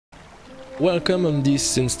Welcome on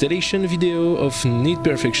this installation video of Neat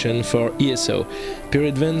Perfection for ESO.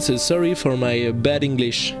 Peradvance, sorry for my bad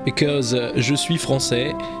English, because je suis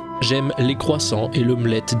français, j'aime les croissants et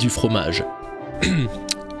l'omelette du fromage.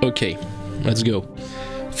 Okay, let's go.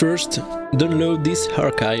 First, download this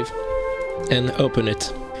archive and open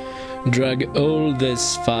it. Drag all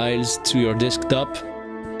these files to your desktop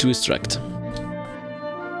to extract.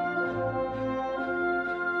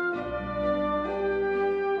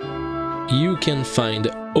 You can find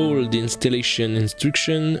all the installation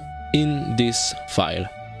instruction in this file.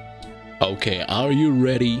 Okay, are you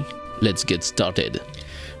ready? Let's get started.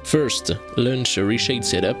 First, launch a Reshade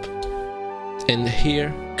setup, and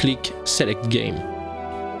here click Select Game.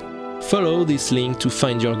 Follow this link to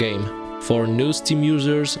find your game. For no Steam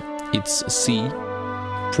users, it's C,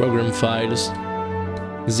 Program Files,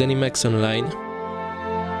 ZeniMax Online,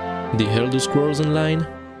 the Elder Scrolls Online,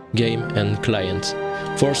 Game and Client.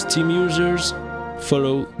 For Steam users,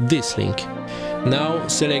 follow this link. Now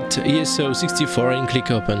select ESO64 and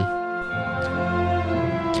click Open.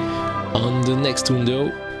 On the next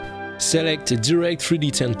window, select Direct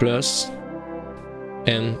 3D10 Plus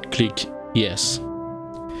and click Yes.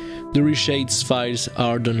 The Reshade's files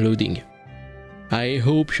are downloading. I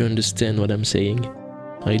hope you understand what I'm saying.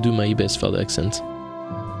 I do my best for the accent.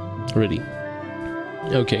 Ready?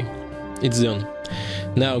 Okay, it's done.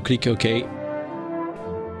 Now click OK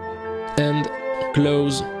and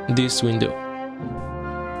close this window.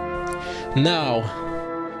 Now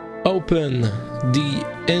open the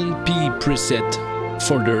NP preset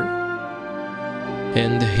folder,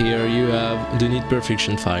 and here you have the Neat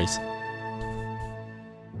Perfection files.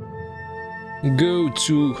 Go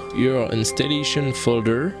to your installation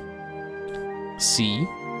folder, C,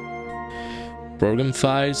 Program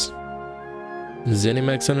Files,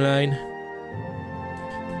 ZeniMax Online,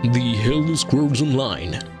 the Elder Scrolls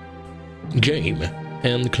Online, Game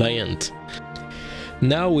and Client.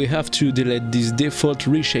 Now we have to delete this default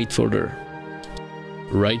Reshade folder.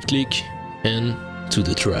 Right click and to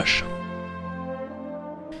the trash.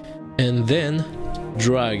 And then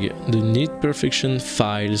drag the Neat Perfection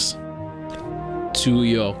files to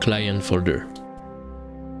your client folder.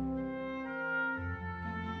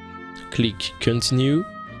 Click Continue.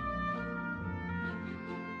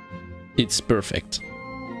 It's perfect.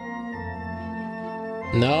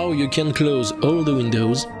 Now you can close all the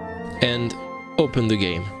windows and open the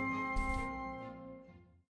game.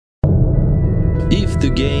 If the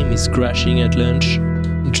game is crashing at launch,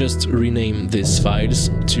 just rename these files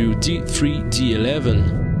to D3, D11.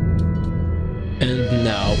 And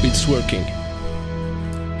now it's working.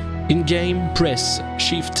 In game, press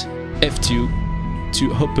Shift F2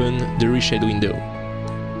 to open the Reshade window.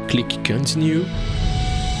 Click Continue.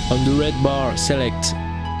 On the red bar, select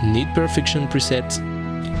Neat Perfection preset,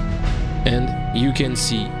 and you can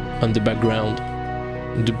see on the background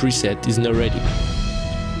the preset is now ready.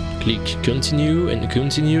 Click Continue and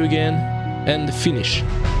Continue again and Finish.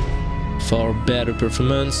 For better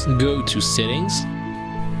performance, go to Settings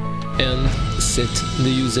and set the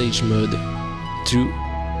usage mode to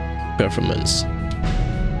Performance.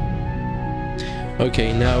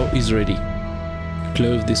 Okay, now it's ready.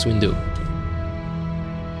 Close this window.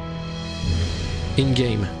 In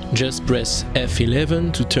game, just press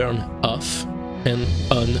F11 to turn off and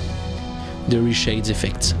on the Reshade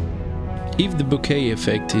effects. If the bokeh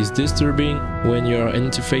effect is disturbing when your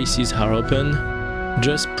interfaces are open,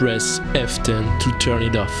 just press F10 to turn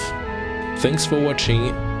it off. Thanks for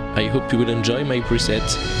watching, I hope you will enjoy my preset.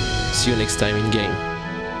 See you next time in game.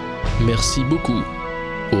 Merci beaucoup,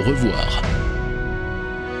 au revoir.